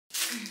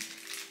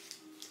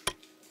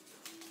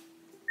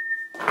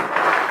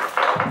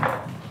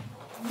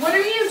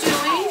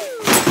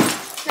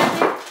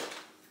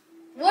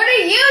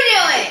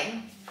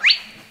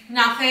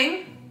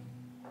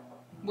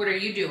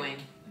you doing?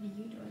 What are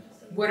you doing?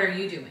 What are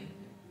you doing?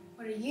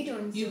 What are you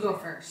doing? You go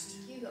first.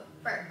 You go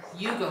first.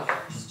 You go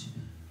first.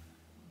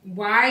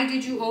 Why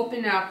did you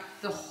open up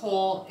the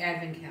whole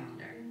advent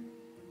calendar?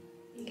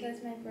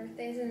 Because my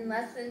birthday's in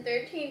less than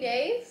 13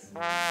 days.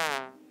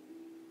 My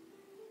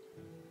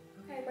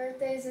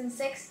birthday's in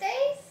 6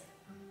 days.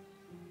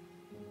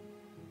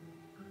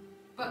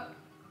 But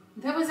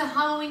that was a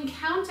Halloween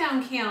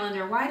countdown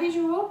calendar. Why did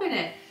you open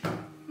it?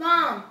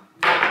 Mom,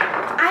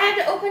 I had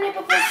to open it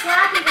before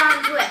Slappy got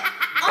into it.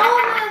 All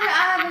of my other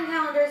advent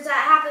calendars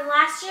that happened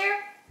last year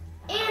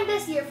and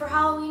this year for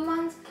Halloween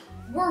ones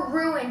were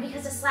ruined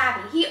because of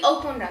Slappy. He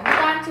opened them. He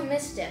got into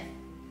mischief.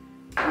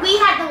 We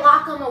had to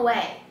lock them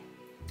away.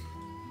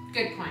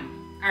 Good point.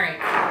 All right,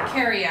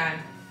 carry on.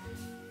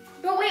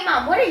 But wait,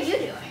 Mom, what are you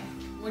doing?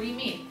 What do you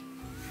mean?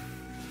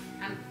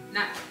 I'm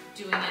not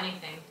doing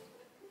anything.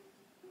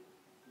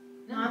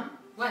 No. Mom?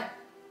 What?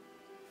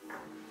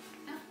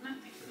 No,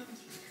 nothing.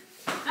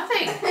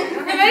 Nothing. I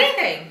don't have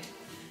anything.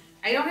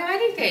 I don't have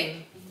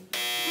anything.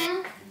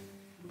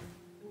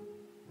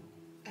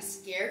 A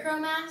scarecrow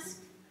mask?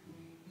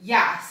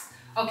 Yes.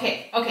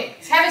 Okay.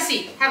 Have a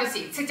seat. Have a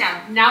seat. Sit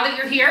down. Now that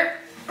you're here,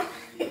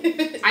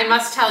 I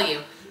must tell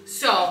you.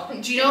 So,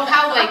 do you know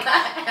how like...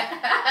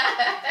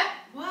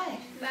 What?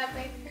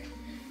 Nothing.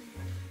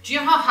 Do you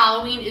know how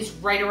Halloween is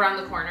right around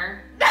the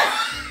corner?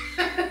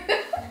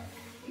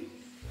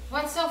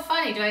 What's so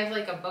funny? Do I have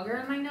like a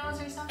booger in my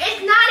nose or something?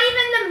 It's not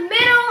even the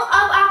middle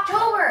of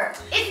October.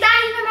 It's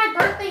not even my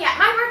birthday yet.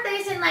 My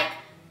birthday's in like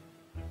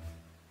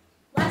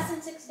less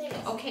than 6 days.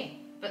 Okay,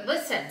 but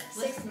listen.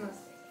 6 months.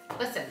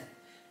 Listen.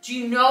 Do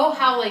you know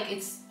how like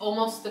it's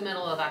almost the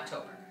middle of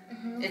October?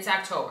 Mm-hmm. It's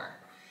October.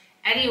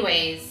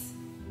 Anyways,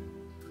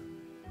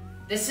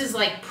 this is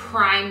like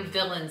prime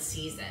villain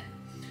season.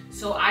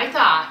 So I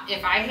thought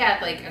if I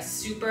had like a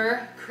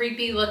super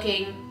creepy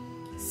looking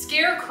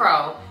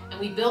scarecrow and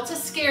we built a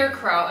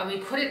scarecrow and we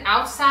put it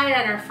outside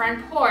on our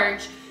front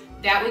porch,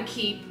 that would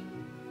keep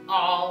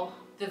all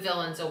the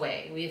villains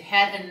away. We've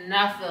had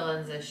enough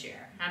villains this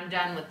year. I'm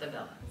done with the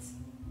villains.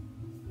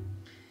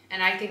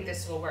 And I think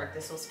this will work.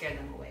 This will scare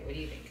them away. What do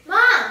you think?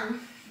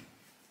 Mom!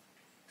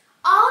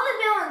 All the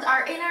villains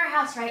are in our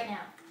house right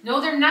now. No,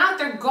 they're not.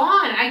 They're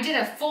gone. I did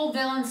a full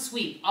villain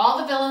sweep. All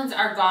the villains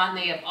are gone.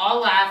 They have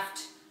all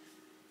left.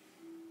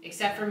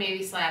 Except for maybe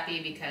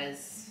Slappy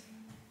because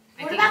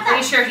I'm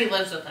pretty sure he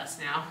lives with us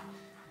now.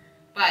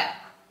 But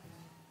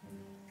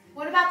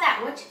what about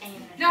that witch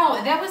animal?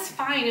 no, that was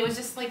fine. It was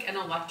just like an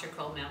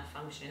electrical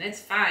malfunction. It's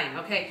fine.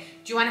 Okay.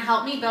 Do you want to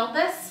help me build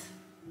this?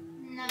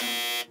 No.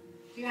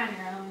 You're on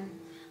your own.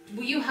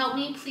 Will you help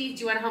me, please?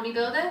 Do you want to help me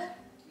build it?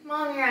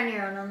 Mom, you're on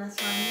your own on this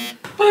one.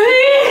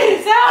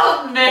 Please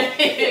help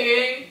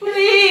me.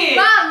 Please.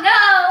 Mom,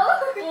 no.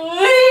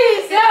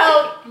 Please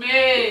help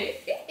me.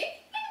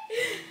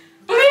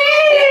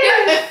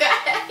 Please!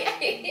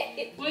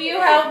 Will you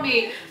help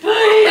me?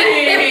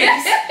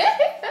 Please!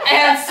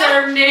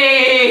 Answer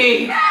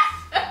me!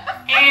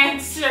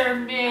 Answer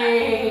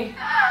me!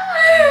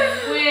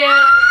 Will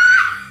you...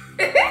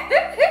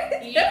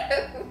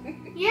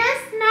 Yes,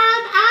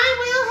 Mom, I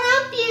will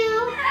help you.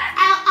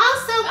 I'll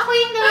also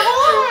clean the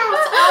whole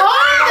house. Oh,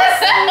 the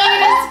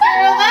sweetest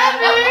girl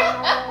ever.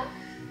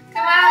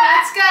 Come on,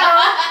 let's go.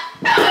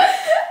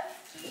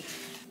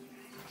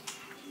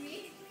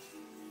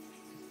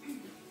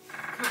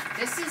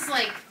 This is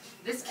like,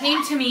 this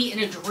came to me in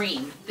a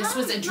dream. This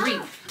was a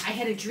dream. I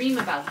had a dream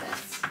about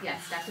this.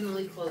 Yes,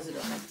 definitely close it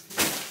open.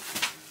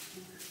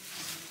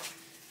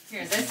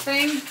 Here, this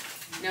thing.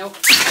 Nope.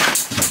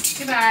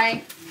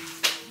 Goodbye.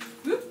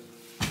 Whoop.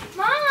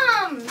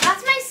 Mom,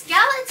 that's my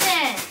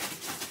skeleton.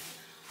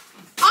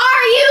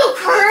 Are you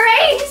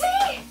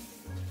crazy?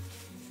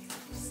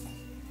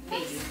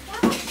 Maybe.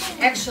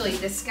 Actually,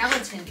 the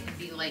skeleton can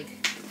be like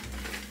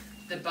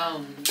the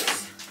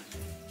bones.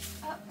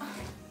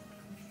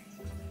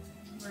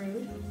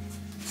 Rude.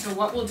 So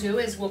what we'll do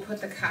is we'll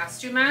put the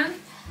costume on.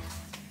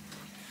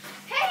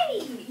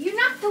 Hey, you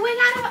knocked the wing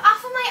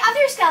off of my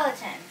other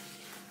skeleton.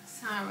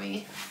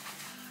 Sorry.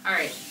 All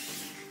right.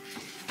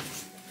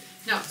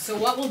 No, so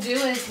what we'll do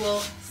is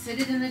we'll sit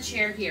it in the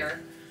chair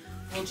here.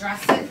 We'll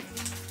dress it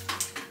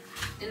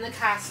in the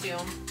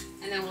costume,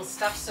 and then we'll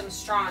stuff some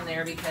straw in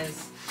there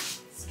because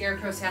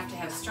scarecrows have to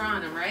have straw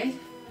in them, right?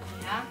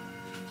 Yeah.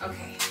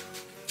 Okay.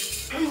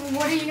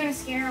 What are you gonna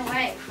scare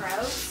away,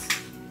 crows?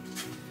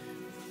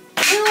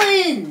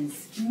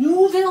 Villains!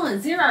 New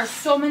villains. There are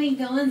so many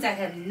villains that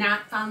have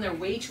not found their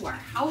way to our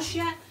house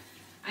yet.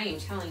 I am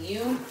telling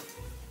you.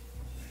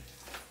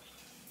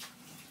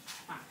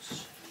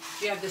 Watch.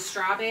 Do you have the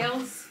straw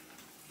bales?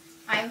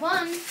 I have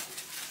one.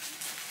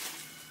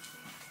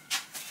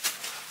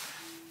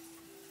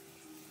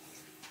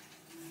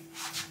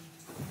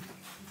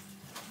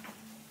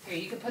 Here,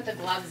 you can put the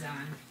gloves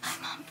on. My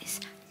mom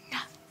is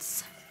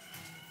nuts.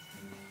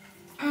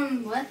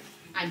 What?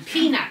 I'm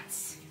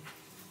peanuts.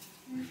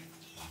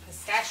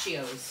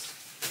 Pistachios.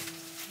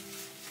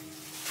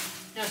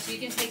 No, so you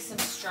can take some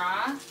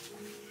straw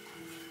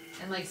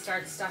and like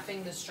start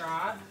stuffing the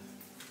straw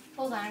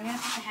Hold on, I'm gonna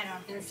put the head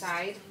on.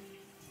 inside.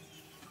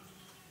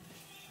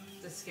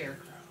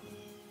 Scarecrow.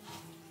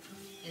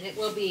 And it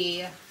will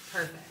be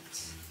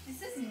perfect.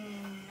 This is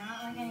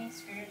not like any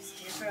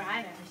Scarecrow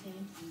I've ever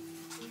seen.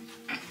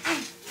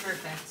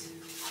 Perfect.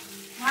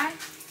 Why?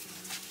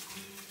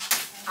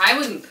 I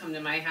wouldn't come to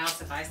my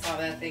house if I saw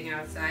that thing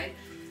outside.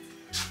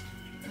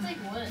 It's like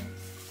wood.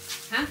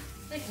 Huh?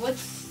 It's like wood.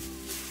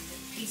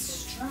 Piece of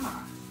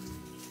straw.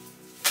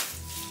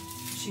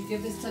 You should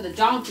give this to the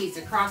donkeys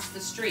across the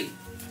street.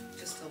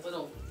 Just a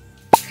little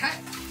cut.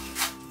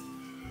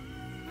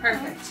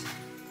 Perfect.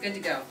 Good to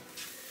go.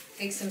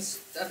 Take some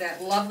of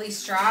that lovely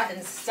straw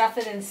and stuff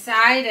it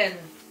inside and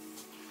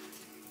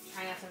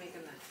try not to make a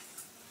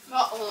mess.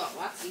 Well,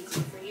 that's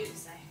easy for you to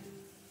say.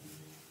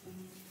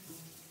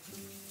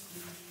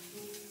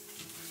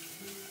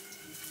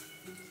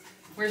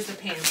 Where's the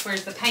pants?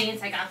 Where's the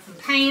pants? I got some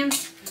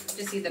pants.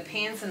 Just need the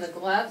pants and the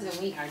gloves and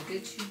we are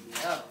good to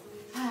go.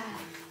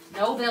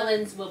 No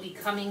villains will be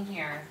coming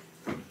here.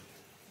 Never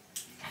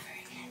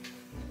again.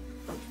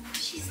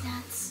 She's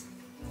nuts.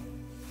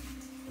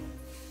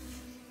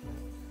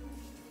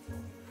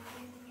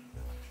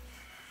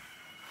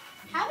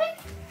 How did...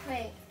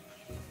 Wait.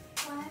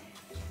 What?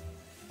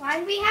 Why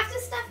do we have to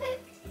stuff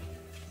it?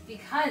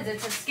 Because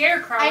it's a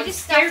scarecrow. I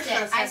just stuffed it.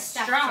 Scarecrows I have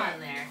stuffed straw it.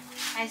 in there.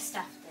 I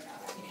stuffed it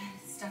already. You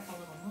gotta stuff a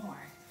little more.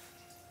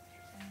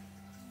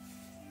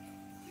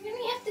 Then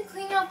we have to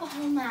clean up a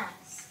whole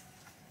mess.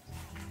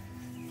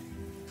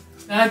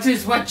 That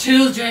is what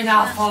children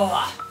are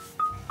for.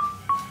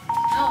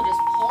 No,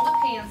 just pull the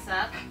pants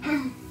up.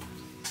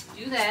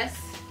 Do this.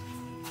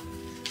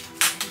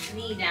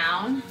 Knee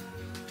down.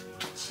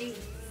 Jeez.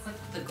 Put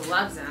the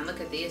gloves on.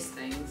 Look at these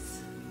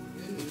things.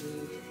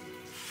 Ooh.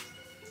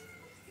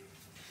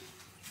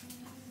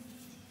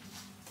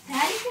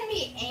 Daddy's gonna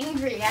be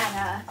angry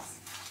at us.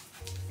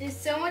 There's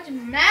so much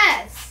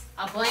mess.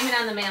 I'll blame it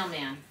on the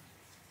mailman.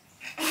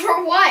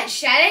 For what?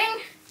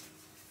 Shedding?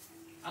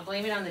 I'll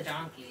blame it on the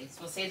donkeys.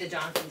 We'll say the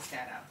donkeys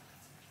got out.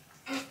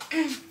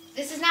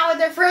 This is not what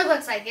their fur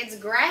looks like. It's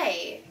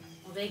gray.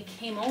 Well, they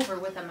came over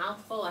with a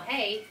mouthful of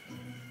hay.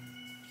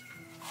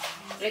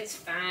 It's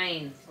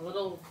fine. A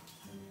little...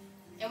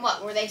 And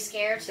what? Were they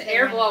scared? The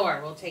air blower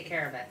will take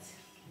care of it.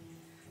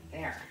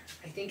 There.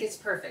 I think it's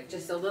perfect.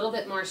 Just a little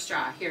bit more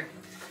straw. Here.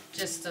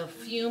 Just a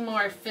few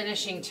more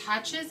finishing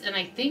touches. And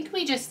I think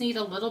we just need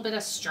a little bit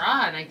of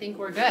straw. And I think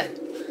we're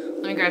good.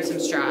 Let me grab some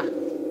straw.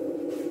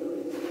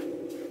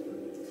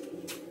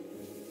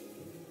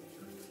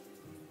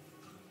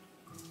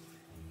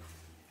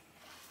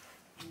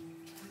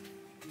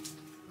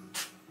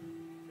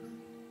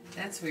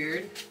 That's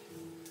weird.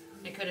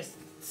 I could have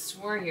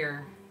swore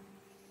your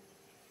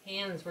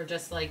hands were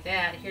just like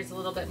that. Here's a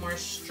little bit more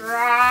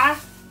straw.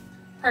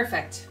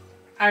 Perfect.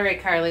 All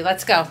right, Carlie,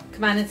 let's go.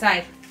 Come on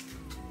inside.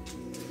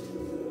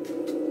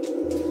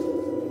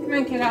 Come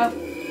on, kiddo.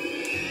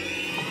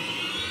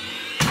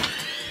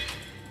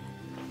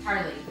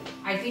 Carlie,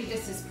 I think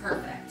this is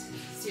perfect.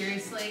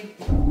 Seriously,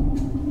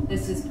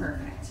 this is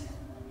perfect.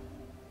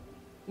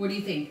 What do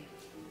you think?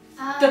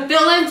 The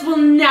villains will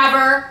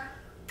never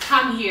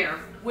come here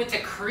with a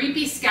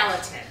creepy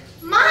skeleton.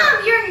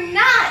 Mom, you're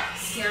nuts!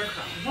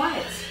 Scarecrow.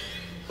 What?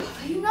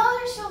 You know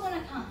they're still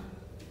gonna come.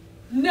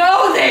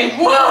 No, they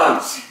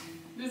won't!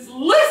 Just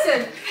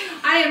listen!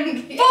 I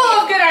am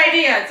full of good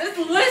ideas. Just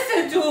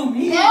listen to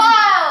me.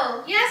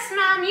 Whoa! Yes,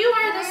 Mom, you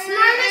are the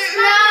smartest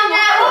No,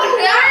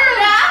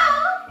 mom.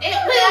 It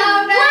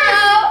will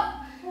work.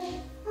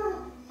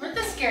 Where'd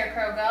the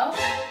Scarecrow go?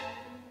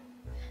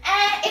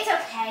 It's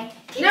okay.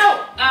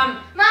 No,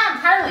 Mom!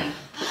 Carlie.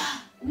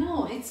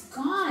 No, it's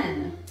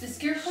gone. The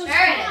Scarecrow's Sure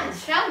gone. it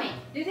is. Show me.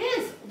 It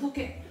is. Look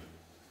at...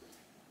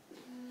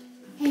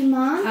 Hey,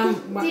 Mom,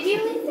 what? did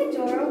you leave the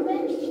door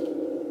open?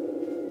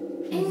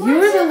 You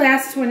were the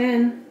last one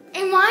in.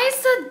 And why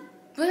is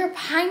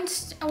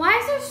why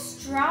is there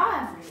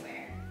straw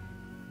everywhere?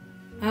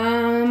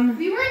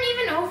 We weren't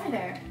even over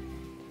there.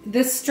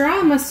 The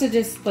straw must have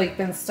just like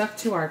been stuck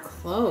to our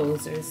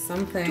clothes or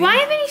something. Do I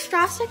have any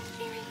straw stuck to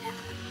me right now?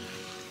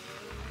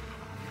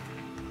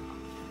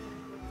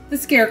 The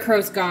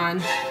Scarecrow's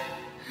gone.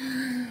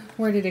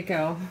 Where did it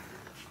go?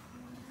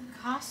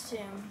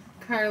 Costume.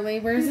 Carlie,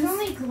 where's There's this?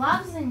 only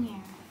gloves in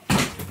here.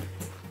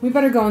 We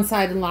better go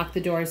inside and lock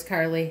the doors,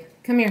 Carlie.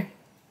 Come here.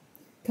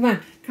 Come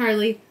on,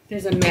 Carlie.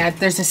 There's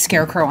a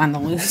Scarecrow on the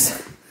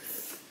loose.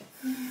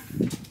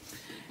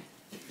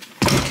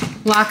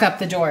 Lock up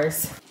the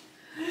doors.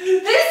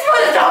 This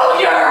was all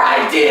your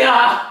idea!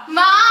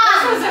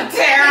 Mom! This was a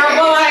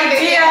terrible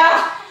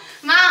idea!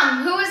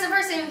 Mom, who was the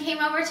person who came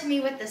over to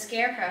me with the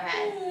Scarecrow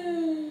head?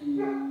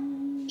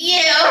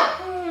 You!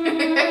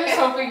 I was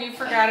hoping you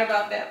forgot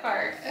about that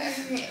part.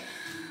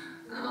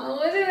 Oh,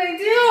 what did I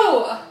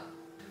do?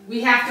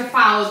 We have to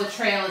follow the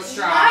trail of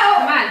straw.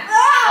 Come on.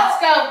 Let's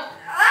go.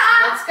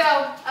 Let's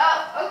go.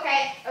 Oh,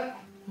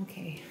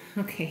 okay.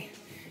 Okay.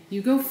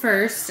 You go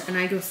first and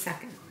I go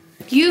second.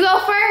 You go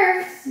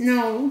first.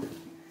 No,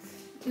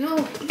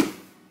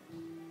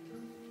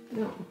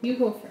 you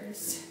go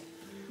first.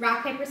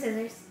 Rock, paper,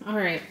 scissors. All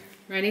right,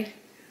 ready?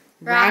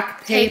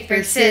 Rock,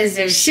 paper,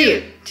 scissors,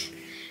 shoot.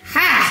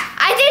 Ha!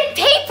 I did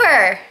paper.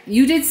 remember.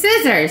 You did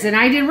scissors and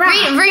I did rock.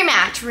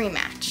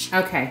 Rematch.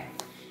 Okay.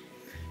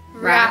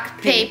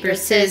 Rock, paper,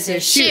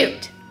 scissors,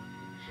 shoot.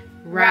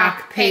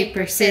 Rock,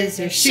 paper,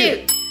 scissors,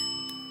 shoot.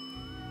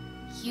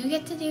 You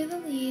get to do the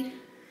lead.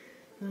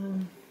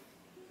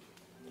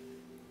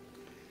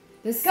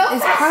 This Go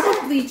is faster.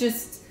 probably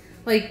just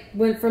like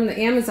went from the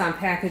Amazon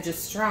package of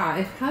straw.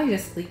 It probably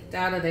just leaked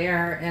out of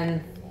there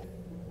and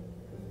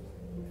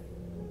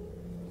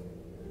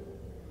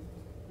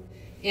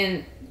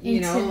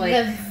you know, like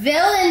the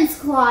villain's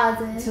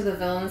closet. to the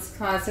villain's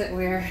closet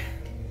where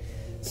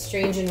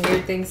strange and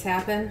weird things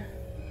happen.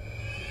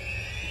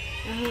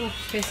 Oh,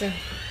 there's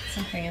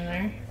something in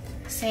there.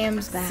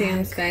 Sam's bag.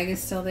 Sam's bag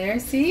is still there.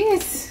 See,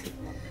 it's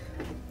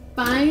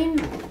fine.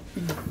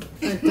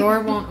 The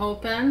door won't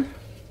open.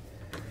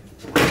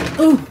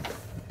 Ooh,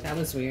 that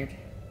was weird.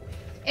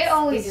 It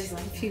always is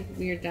like A few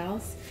weird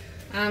dolls.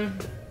 Yeah,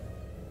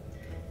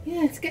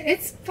 it's good.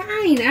 It's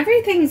fine.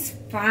 Everything's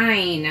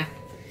fine.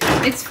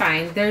 It's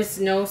fine. There's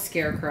no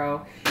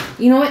Scarecrow.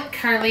 You know what,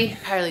 Carlie?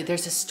 Carlie,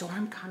 there's a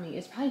storm coming.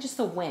 It's probably just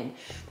the wind.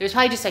 There's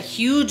probably just a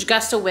huge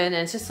gust of wind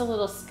and it's just a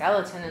little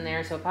skeleton in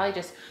there. So it probably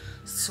just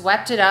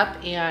swept it up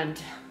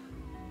and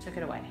took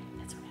it away.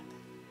 That's what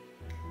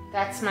happened.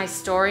 That's my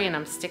story and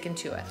I'm sticking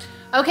to it.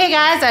 Okay,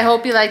 guys, I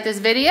hope you liked this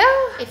video.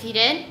 If you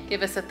did,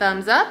 Give us a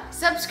thumbs up.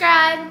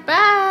 subscribe.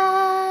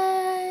 Bye.